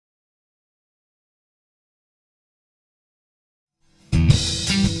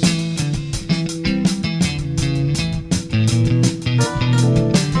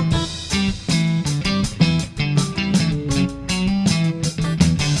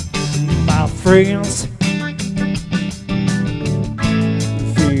friends.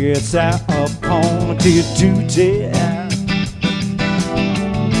 It's out upon their duty.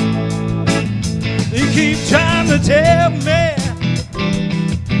 They keep trying to tell me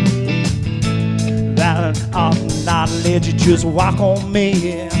that I'm not let you just walk on me.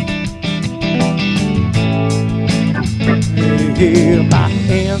 Hear my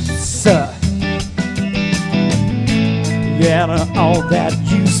answer. Yeah, all that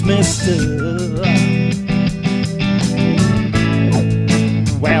use, mister.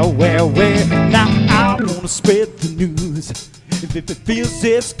 Well, now I wanna spread the news. If it feels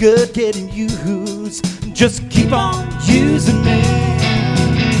this good getting used, just keep on using me.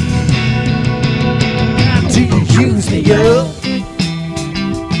 Do you use me up?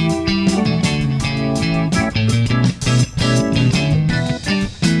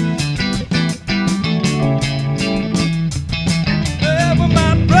 Well,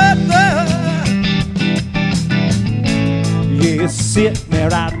 my brother, yeah, sit me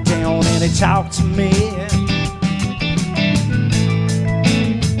right down and he talked to me.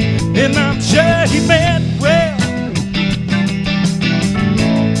 And I'm sure he meant well.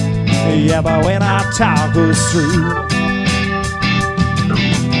 Yeah, but when our talk goes through,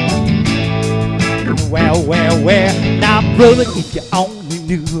 well, now brother, if you only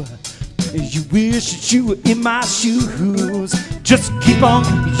knew, you wish that you were in my shoes. Just keep on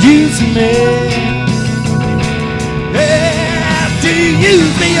using me. Yeah, do you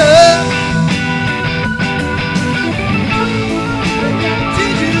use me up?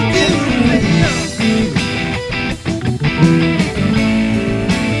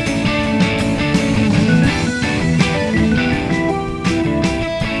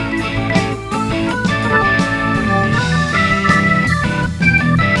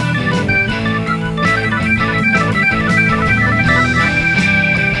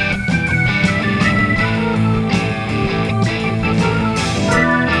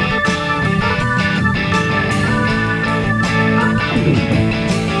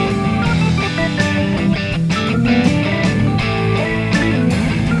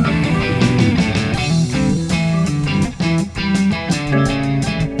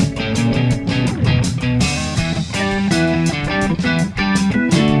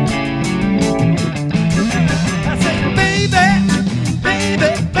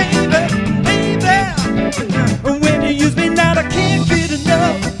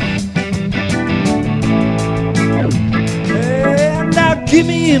 Get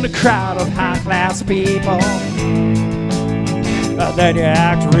me in a crowd of high-class people, then you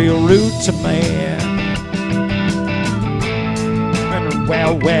act real rude to me. And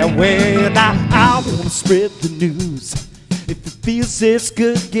well, now I wanna spread the news. If it feels this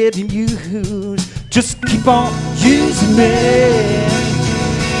good getting used, just keep on using me.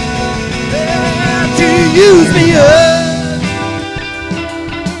 Yeah, do you use me up?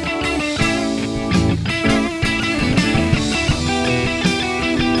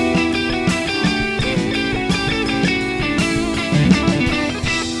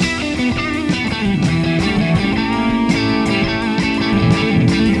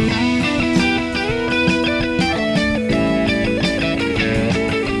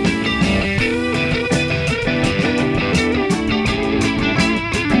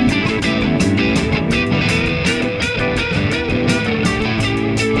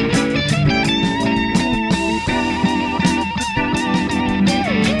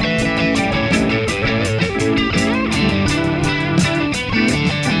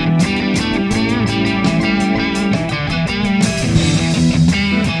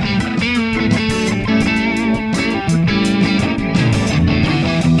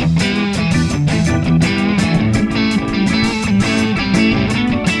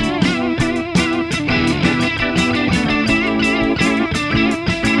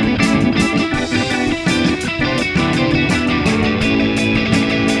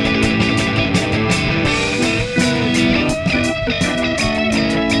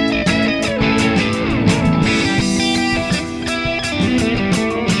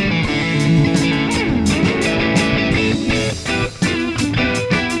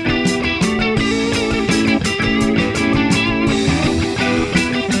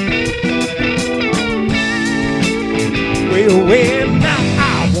 Well, now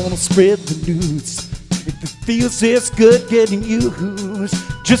I wanna spread the news. If it feels this good getting used,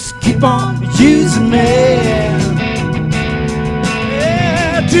 just keep on using me.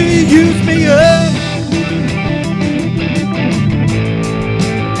 Yeah, do you use me up?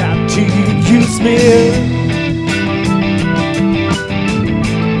 Do you use me up?